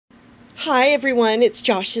Hi everyone, it's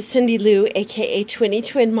Josh's Cindy Lou, aka Twinny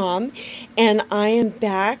Twin Mom, and I am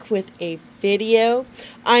back with a video.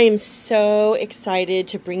 I am so excited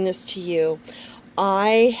to bring this to you.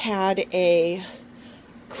 I had a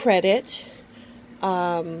credit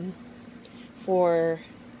for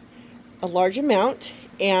a large amount,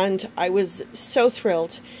 and I was so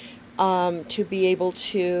thrilled to be able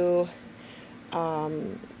to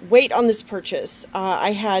wait on this purchase.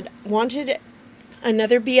 I had wanted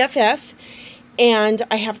another BFF, and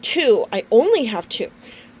I have two. I only have two.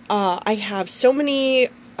 I have so many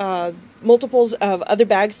multiples of other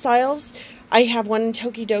bag styles. I have one in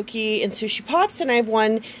Tokidoki and Sushi Pops, and I have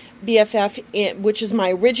one BFF, which is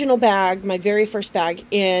my original bag, my very first bag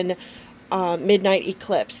in Midnight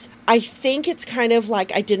Eclipse. I think it's kind of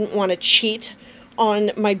like I didn't want to cheat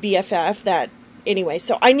on my BFF. Anyway,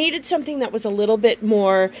 so I needed something that was a little bit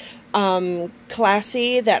more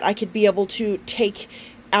classy, that I could be able to take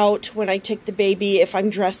out when I take the baby if I'm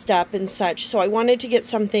dressed up and such. So I wanted to get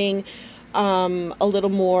something a little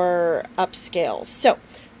more upscale. So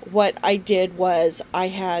what I did was I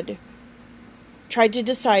had tried to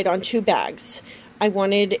decide on two bags. I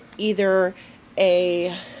wanted either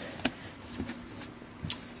a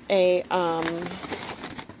Queen of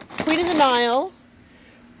the Nile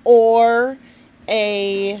or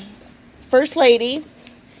a First Lady.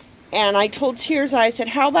 And I told Tears, I said,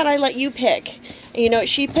 how about I let you pick? And you know what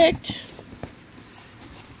she picked?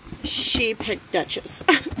 She picked Dutchess.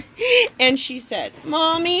 And she said,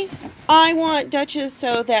 Mommy, I want Dutchess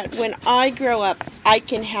so that when I grow up, I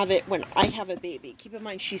can have it when I have a baby. Keep in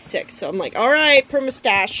mind, she's 6. So I'm like, all right, per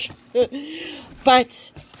mustache.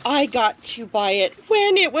 But I got to buy it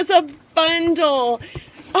when it was a bundle.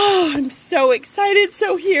 Oh, I'm so excited.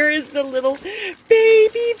 So here is the little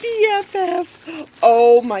baby BFF.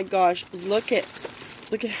 Oh my gosh, look at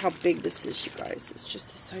how big this is, you guys. It's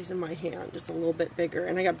just the size of my hand, just a little bit bigger.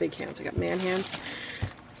 And I got big hands. I got man hands.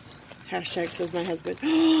 Hashtag says my husband.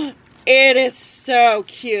 It is so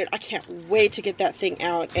cute. I can't wait to get that thing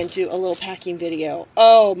out and do a little packing video.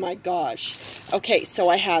 Oh my gosh. Okay, so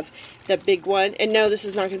I have the big one. And no, this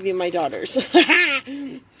is not going to be my daughter's.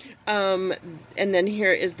 And then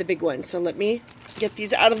here is the big one. So let me get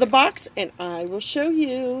these out of the box and I will show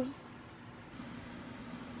you.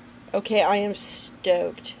 Okay, I am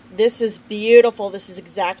stoked. This is beautiful. This is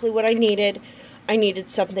exactly what I needed. I needed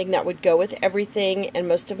something that would go with everything, and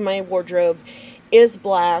most of my wardrobe is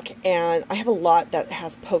black, and I have a lot that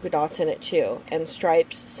has polka dots in it too, and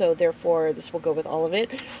stripes, so therefore this will go with all of it.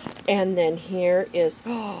 And then here is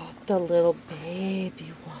the little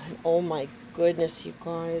baby one. Oh my goodness, you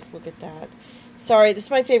guys, look at that. Sorry, this is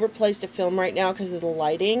my favorite place to film right now because of the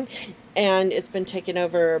lighting, and it's been taken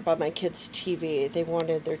over by my kids' TV. They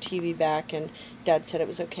wanted their TV back, and Dad said it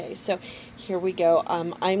was okay. So here we go.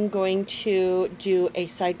 I'm going to do a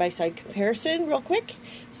side-by-side comparison real quick,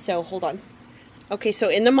 so hold on. Okay, so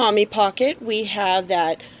in the mommy pocket, we have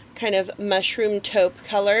that kind of mushroom taupe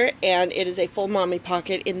color, and it is a full mommy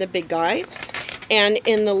pocket in the big guy. And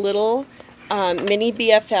in the little mini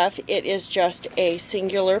BFF, it is just a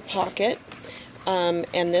singular pocket.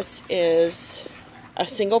 And this is a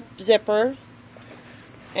single zipper.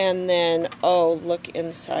 And then, oh, look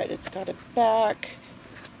inside. It's got a back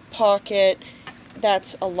pocket.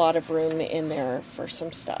 That's a lot of room in there for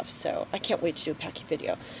some stuff. So I can't wait to do a packing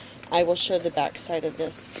video. I will show the back side of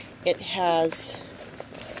this. It has,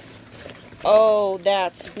 oh,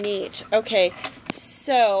 that's neat. Okay,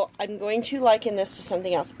 so I'm going to liken this to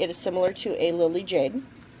something else. It is similar to a Lily Jade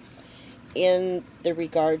in the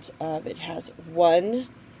regards of it has one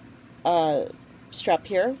strap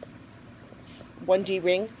here, one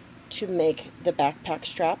D-ring to make the backpack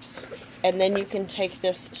straps, and then you can take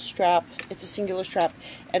this strap, it's a singular strap,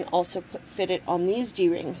 and also fit it on these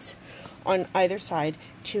D-rings on either side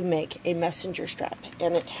to make a messenger strap.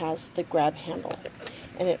 And it has the grab handle,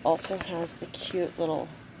 and it also has the cute little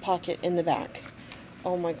pocket in the back.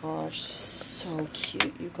 Oh my gosh, so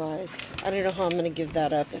cute, you guys. I don't know how I'm going to give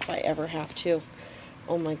that up if I ever have to.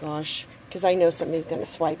 Oh my gosh, because I know somebody's going to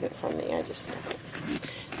swipe it from me. I just know it.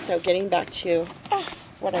 So getting back to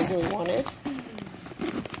what I really wanted,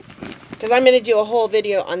 because I'm going to do a whole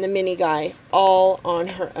video on the mini guy all on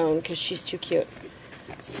her own because she's too cute.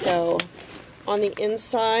 So on the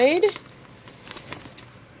inside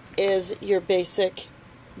is your basic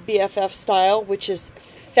BFF style, which is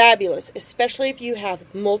fabulous, especially if you have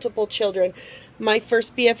multiple children. My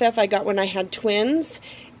first BFF I got when I had twins,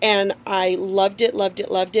 and I loved it, loved it,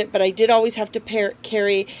 loved it, but I did always have to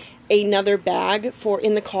carry another bag for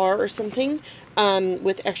in the car or something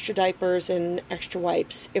with extra diapers and extra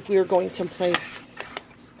wipes if we were going someplace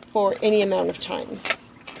for any amount of time.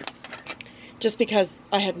 just because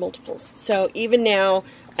I had multiples. So even now,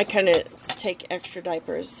 I kind of take extra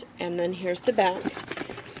diapers. And then here's the back.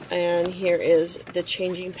 And here is the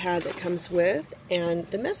changing pad that comes with, and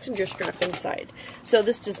the messenger strap inside. So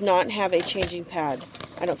this does not have a changing pad.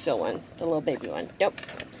 I don't feel one, the little baby one. Nope.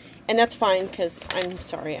 And that's fine, because I'm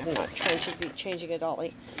sorry, I'm not trying to be changing a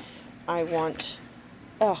dolly. I want,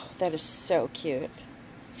 oh, that is so cute.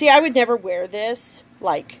 See, I would never wear this,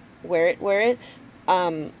 like, wear it,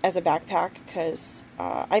 as a backpack, because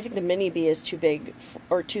I think the mini B is too big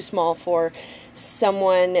or too small for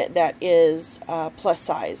someone that is plus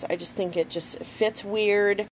size. I just think it just fits weird.